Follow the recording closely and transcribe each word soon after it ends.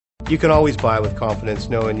You can always buy with confidence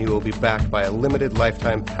knowing you will be backed by a limited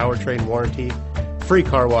lifetime powertrain warranty, free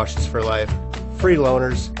car washes for life, free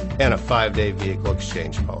loaners, and a 5-day vehicle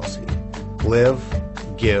exchange policy. Live,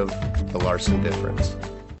 give the Larson difference.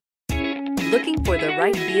 Looking for the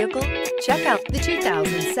right vehicle? Check out the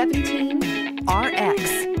 2017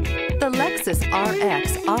 RX. The Lexus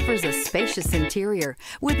RX offers a spacious interior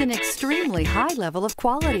with an extremely high level of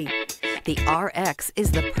quality. The RX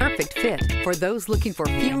is the perfect fit for those looking for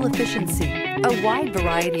fuel efficiency, a wide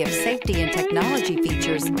variety of safety and technology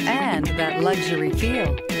features, and that luxury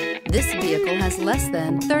feel. This vehicle has less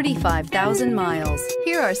than 35,000 miles.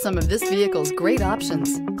 Here are some of this vehicle's great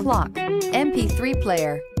options: clock, MP3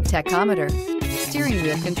 player, tachometer, steering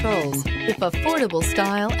wheel controls. If affordable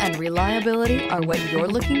style and reliability are what you're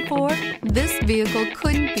looking for, this vehicle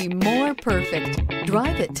couldn't be more perfect.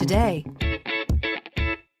 Drive it today.